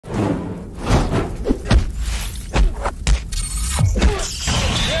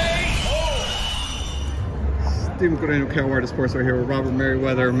Steven Correno, Carolina Sports, right here with Robert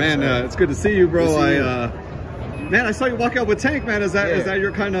Meriweather. Man, it's good to see you, bro. Man, I saw you walk out with Tank, man. Is that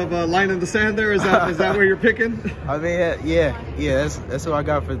your kind of line in the sand there? Is that where you're picking? I mean, yeah. That's what I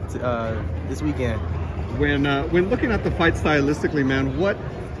got for this weekend. When looking at the fight stylistically, man,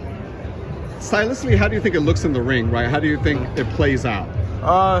 stylistically, how do you think it looks in the ring, right? How do you think it plays out?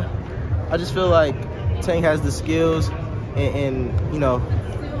 I just feel like Tank has the skills, and you know,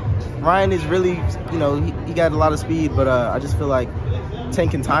 Ryan is really, you know, he got a lot of speed, but I just feel like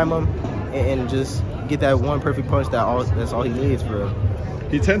Tank can time him and just get that one perfect punch. That's all he needs for him.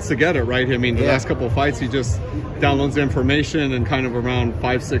 He tends to get it, right? I mean, the last couple of fights, he just downloads the information and kind of around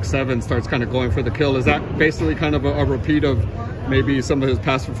 5, 6, 7 starts kind of going for the kill. Is that basically kind of a repeat of maybe some of his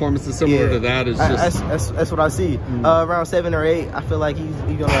past performances similar to that? That's what I see. Around 7 or 8, I feel like he's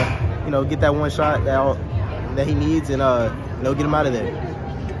gonna, you know, get that one shot that he needs and you know, get him out of there.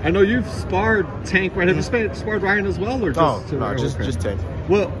 I know you've sparred Tank, right? Have you sparred Ryan as well, or just? No, just Tank.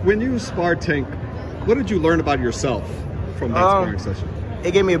 Well, when you sparred Tank, what did you learn about yourself from that sparring session?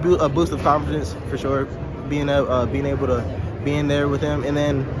 It gave me a boost of confidence for sure. Being able to be in there with him, and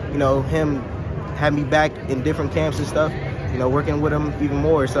then, you know, him had me back in different camps and stuff. You know, working with him even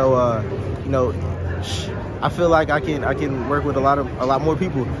more. So you know, I feel like I can work with a lot more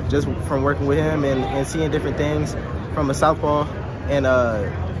people just from working with him and seeing different things from a southpaw and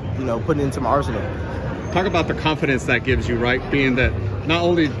you know, putting it into my arsenal. Talk about the confidence that gives you, right? Being that not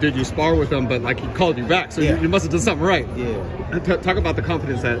only did you spar with him, but like he called you back, so you must have done something right. Yeah. Talk about the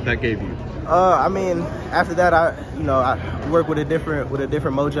confidence that gave you. I mean, after that, I work with a different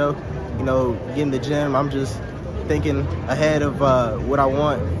mojo. You know, get in the gym. I'm just thinking ahead of what I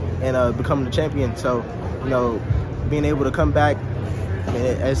want and becoming the champion. So, you know, being able to come back, I mean,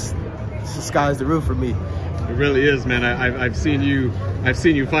 it's the sky's the roof for me. It really is, man. I've seen you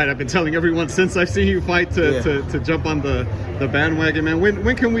fight. I've been telling everyone since I've seen you fight to jump on the bandwagon, man.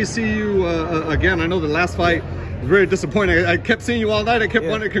 When can we see you again? I know the last fight was very disappointing. I kept seeing you all night. I kept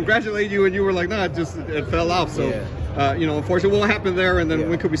wanting to congratulate you, and you were like, "Nah, it fell off." So, you know, unfortunately, what happened there? And then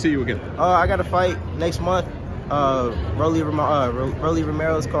when could we see you again? I got a fight next month. Rolly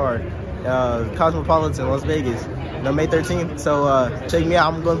Romero's card, Cosmopolitan, Las Vegas. May 13th. So check me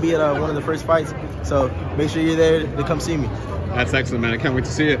out. I'm going to be at one of the first fights. So make sure you're there to come see me. That's excellent, man. I can't wait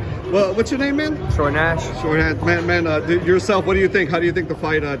to see it. Well, what's your name, man? Short Nash. Short Nash. Man, yourself, what do you think? How do you think the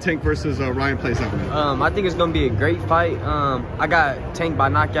fight Tank versus Ryan plays out, man? I think it's going to be a great fight. I got Tank by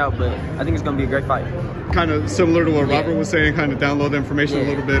knockout, but I think it's going to be a great fight. Kind of similar to what Robert was saying, kind of download the information a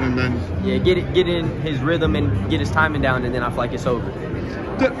little bit and then... Yeah, get in his rhythm and get his timing down, and then I feel like it's over.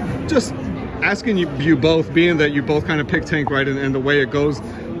 Just asking you both, being that you both kind of pick Tank, right, and the way it goes,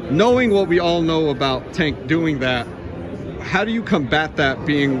 knowing what we all know about Tank doing that, how do you combat that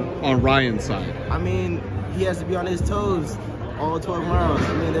being on Ryan's side? I mean, he has to be on his toes all 12 rounds.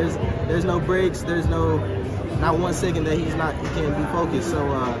 I mean, there's no breaks, there's not 1 second that he can't be focused. So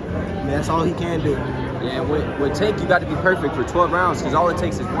I mean, that's all he can do. Yeah, with Tank, you got to be perfect for 12 rounds because all it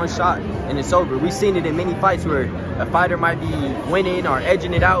takes is one shot and it's over. We've seen it in many fights where a fighter might be winning or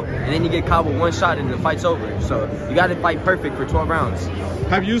edging it out, and then you get caught with one shot and the fight's over. So you got to fight perfect for 12 rounds.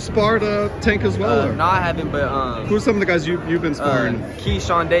 Have you sparred Tank as well? No, I haven't, but... who are some of the guys you've been sparring?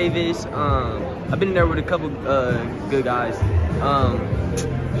 Gervonta Davis. I've been in there with a couple good guys.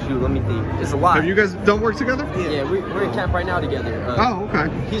 Shoot, let me think. It's a lot. Have you guys done work together? Yeah, we're in camp right now together. Oh, okay.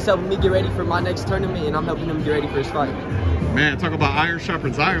 He's helping me get ready for my next tournament, and I'm helping him get ready for his fight. Man, talk about iron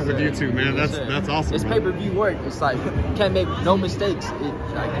sharpens iron with you two, man. That's awesome. It's pay-per-view work. It's like, can't make no mistakes.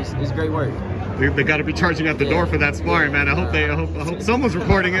 It's great work. They got to be charging at the door for that sparring, man. I hope someone's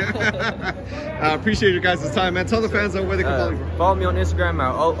recording it. I appreciate you guys' time, man. Tell the fans where they can follow you. Follow me on Instagram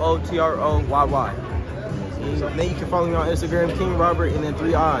at OOTROYY. Then you can follow me on Instagram, King Robert, and then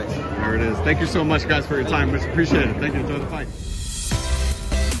 3 eyes. There it is. Thank you so much, guys, for your time. Much appreciated. Thank you. Enjoy the fight.